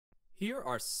Here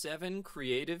are 7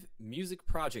 creative music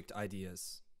project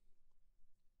ideas.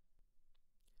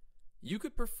 You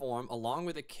could perform along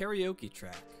with a karaoke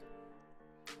track.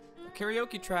 A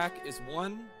karaoke track is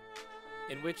one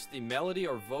in which the melody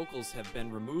or vocals have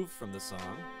been removed from the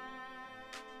song,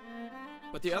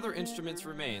 but the other instruments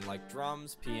remain, like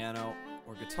drums, piano,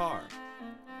 or guitar.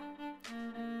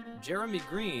 Jeremy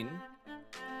Green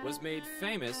was made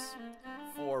famous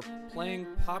for playing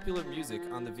popular music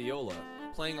on the viola,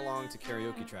 playing along to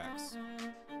karaoke tracks.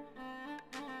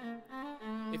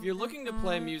 If you're looking to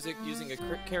play music using a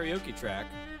karaoke track,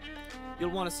 you'll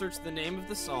want to search the name of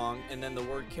the song and then the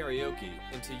word karaoke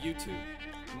into YouTube.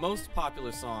 Most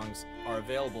popular songs are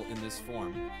available in this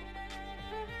form.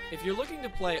 If you're looking to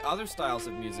play other styles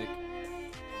of music,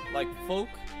 like folk,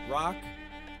 rock,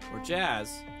 or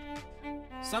jazz,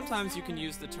 sometimes you can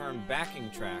use the term backing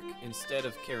track instead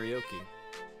of karaoke.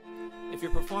 If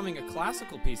you're performing a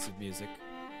classical piece of music,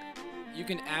 you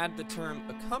can add the term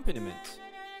accompaniment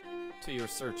to your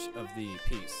search of the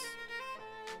piece.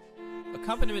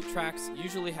 Accompaniment tracks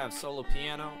usually have solo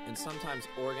piano and sometimes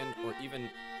organ or even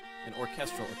an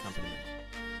orchestral accompaniment.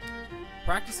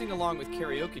 Practicing along with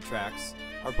karaoke tracks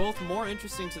are both more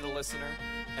interesting to the listener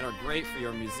and are great for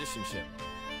your musicianship.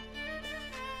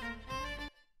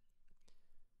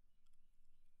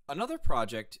 Another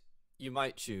project you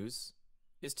might choose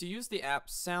is to use the app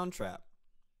Soundtrap.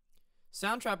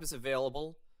 Soundtrap is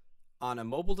available on a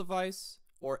mobile device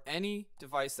or any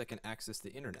device that can access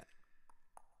the internet,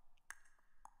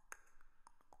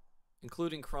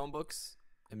 including Chromebooks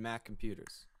and Mac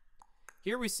computers.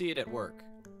 Here we see it at work.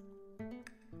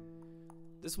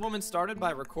 This woman started by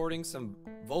recording some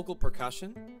vocal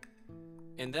percussion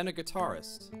and then a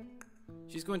guitarist.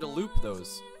 She's going to loop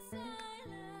those.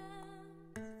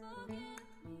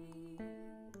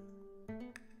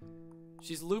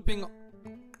 She's looping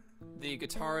the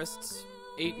guitarist's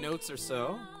 8 notes or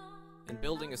so and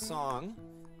building a song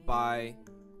by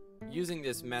using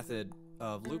this method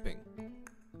of looping.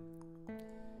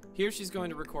 Here she's going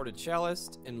to record a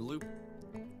cellist and loop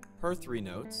her 3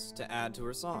 notes to add to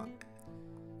her song.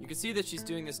 You can see that she's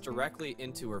doing this directly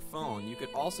into her phone. You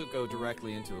could also go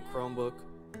directly into a Chromebook,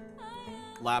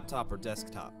 laptop, or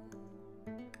desktop.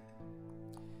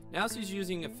 Now she's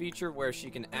using a feature where she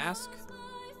can ask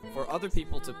for other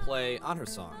people to play on her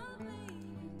song.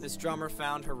 This drummer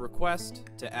found her request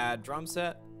to add drum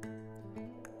set,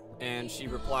 and she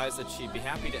replies that she'd be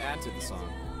happy to add to the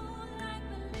song.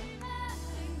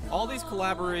 All these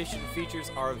collaboration features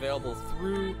are available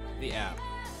through the app.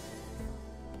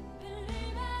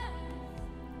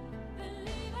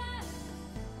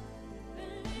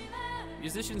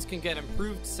 Musicians can get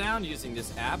improved sound using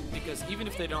this app because even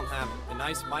if they don't have a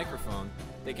nice microphone,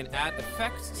 they can add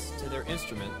effects to their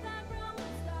instrument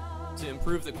to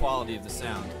improve the quality of the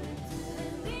sound.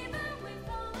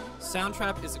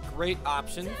 Soundtrap is a great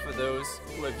option for those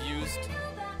who have used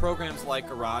programs like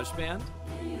GarageBand.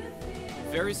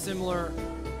 Very similar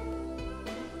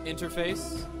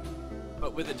interface,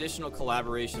 but with additional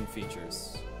collaboration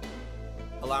features,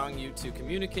 allowing you to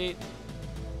communicate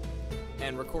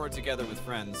and record together with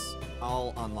friends,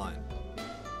 all online.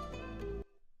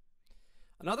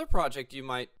 Another project you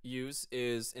might use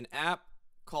is an app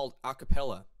called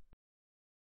Acapella.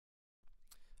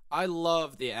 I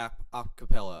love the app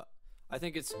Acapella. I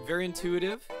think it's very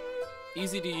intuitive,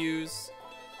 easy to use,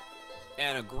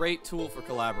 and a great tool for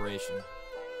collaboration.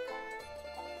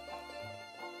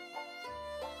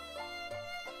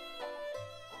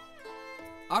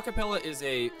 Acapella is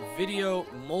a video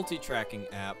multi-tracking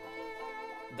app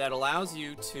that allows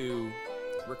you to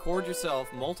record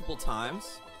yourself multiple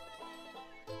times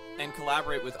and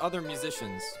collaborate with other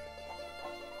musicians.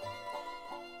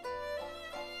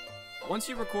 Once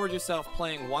you record yourself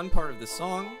playing one part of the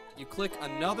song, you click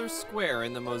another square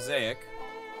in the mosaic,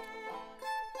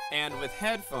 and with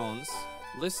headphones,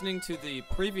 listening to the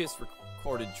previous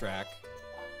recorded track,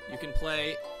 you can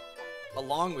play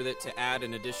along with it to add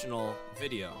an additional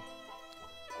video.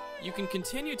 You can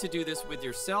continue to do this with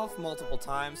yourself multiple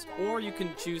times, or you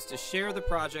can choose to share the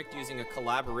project using a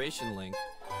collaboration link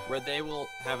where they will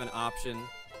have an option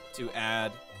to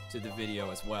add to the video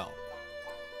as well.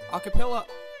 Acapella,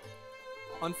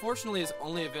 unfortunately, is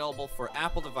only available for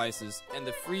Apple devices, and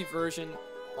the free version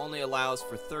only allows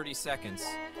for 30 seconds.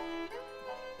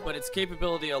 But its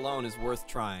capability alone is worth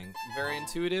trying. Very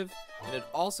intuitive, and it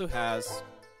also has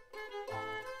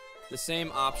the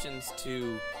same options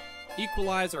to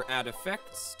equalize or add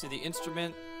effects to the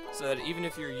instrument, so that even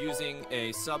if you're using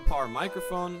a subpar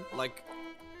microphone like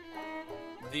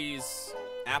these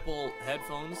Apple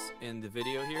headphones in the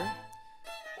video here,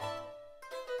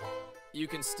 you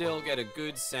can still get a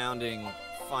good sounding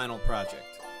final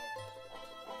project.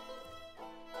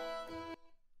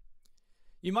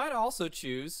 You might also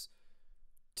choose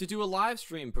to do a live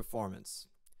stream performance.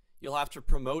 You'll have to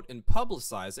promote and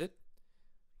publicize it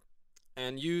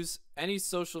and use any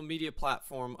social media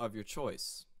platform of your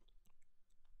choice.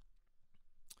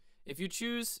 If you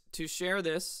choose to share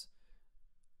this,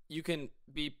 you can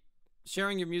be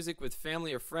sharing your music with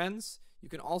family or friends. You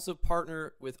can also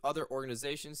partner with other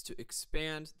organizations to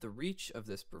expand the reach of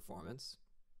this performance.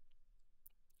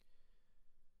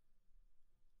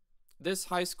 This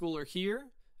high schooler here,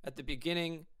 at the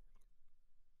beginning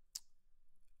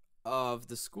of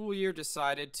the school year,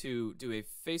 decided to do a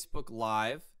Facebook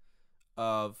Live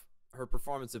of her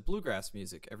performance of bluegrass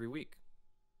music every week.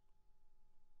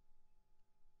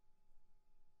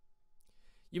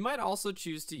 You might also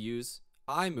choose to use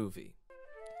iMovie.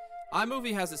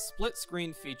 iMovie has a split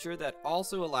screen feature that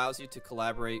also allows you to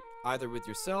collaborate either with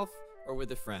yourself or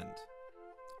with a friend.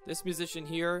 This musician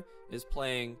here is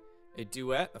playing a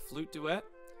duet, a flute duet,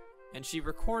 and she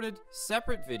recorded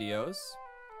separate videos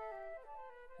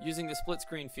using the split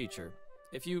screen feature.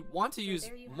 If you want to use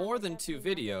more than 2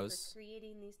 videos,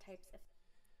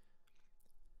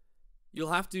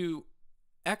 you'll have to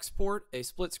export a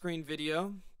split screen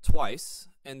video twice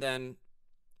and then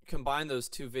combine those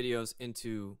 2 videos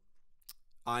into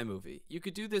iMovie. You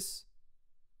could do this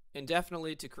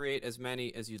indefinitely to create as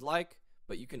many as you'd like,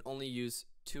 but you can only use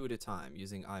 2 at a time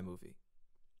using iMovie.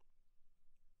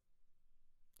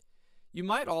 You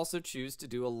might also choose to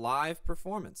do a live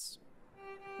performance.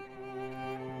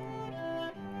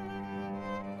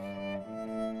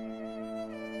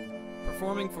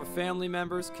 Performing for family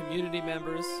members, community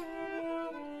members,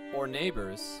 or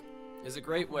neighbors is a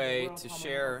great way to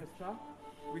share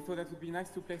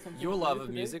your love of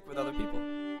music with other people.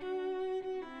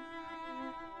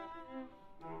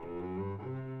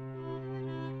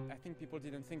 I think people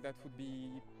didn't think that would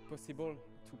be possible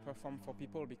to perform for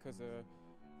people because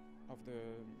of the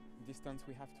distance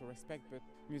we have to respect, but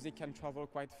music can travel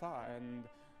quite far,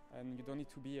 and you don't need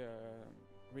to be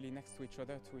really next to each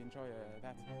other to enjoy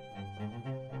that.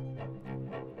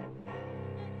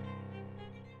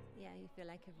 Yeah, you feel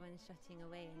like everyone's shutting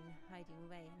away and hiding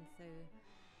away, and so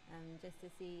just to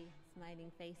see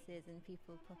smiling faces and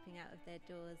people popping out of their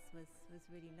doors was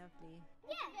really lovely.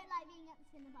 Yeah, a bit like being at the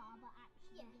cinema, but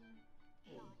actually being live.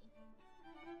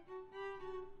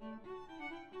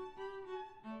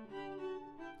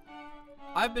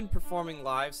 I've been performing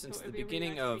live since the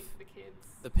beginning of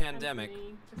the pandemic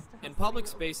in public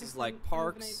spaces like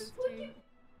parks,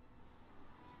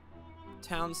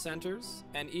 town centers,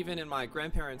 and even in my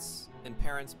grandparents' and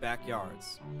parents'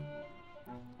 backyards.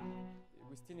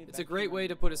 It's a great way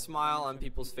to put a smile on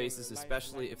people's faces,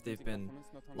 especially if they've been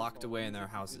locked away in their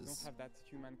houses. Don't have that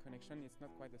human connection. It's not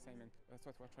quite the same, and that's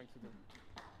what we're trying to do.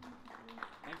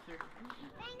 Thank you. Thank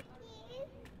you.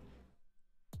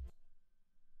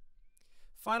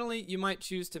 Finally, you might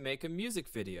choose to make a music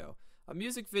video. A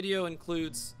music video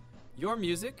includes your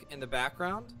music in the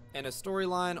background and a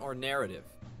storyline or narrative.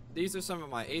 These are some of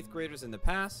my 8th graders in the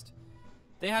past.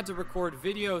 They had to record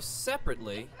video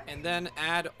separately and then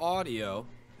add audio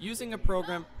using a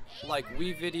program like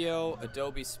WeVideo,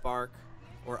 Adobe Spark,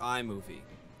 or iMovie.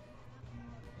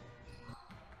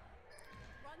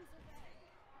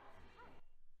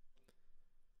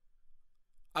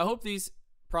 I hope these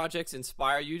projects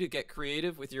inspire you to get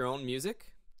creative with your own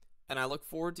music, and I look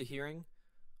forward to hearing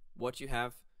what you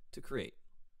have to create.